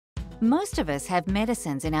Most of us have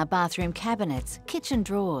medicines in our bathroom cabinets, kitchen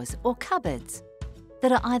drawers or cupboards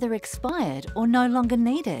that are either expired or no longer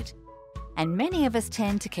needed. And many of us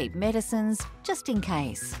tend to keep medicines just in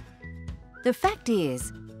case. The fact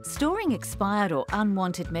is, storing expired or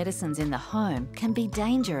unwanted medicines in the home can be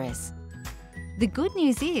dangerous. The good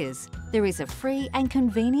news is, there is a free and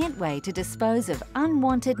convenient way to dispose of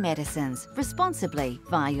unwanted medicines responsibly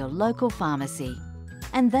via your local pharmacy,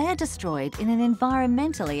 and they are destroyed in an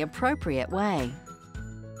environmentally appropriate way.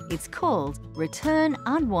 It's called Return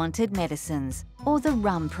Unwanted Medicines, or the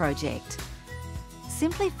RUM project.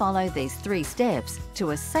 Simply follow these 3 steps to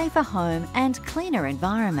a safer home and cleaner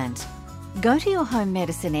environment. Go to your home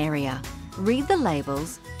medicine area, read the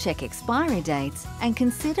labels, check expiry dates, and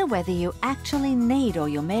consider whether you actually need all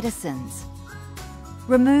your medicines.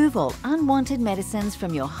 Remove all unwanted medicines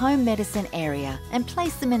from your home medicine area and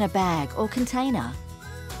place them in a bag or container.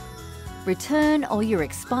 Return all your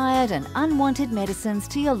expired and unwanted medicines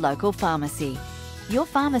to your local pharmacy. Your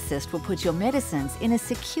pharmacist will put your medicines in a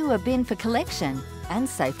secure bin for collection and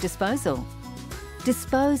safe disposal.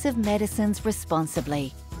 Dispose of medicines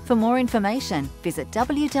responsibly. For more information, visit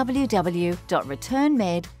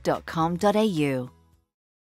www.returnmed.com.au.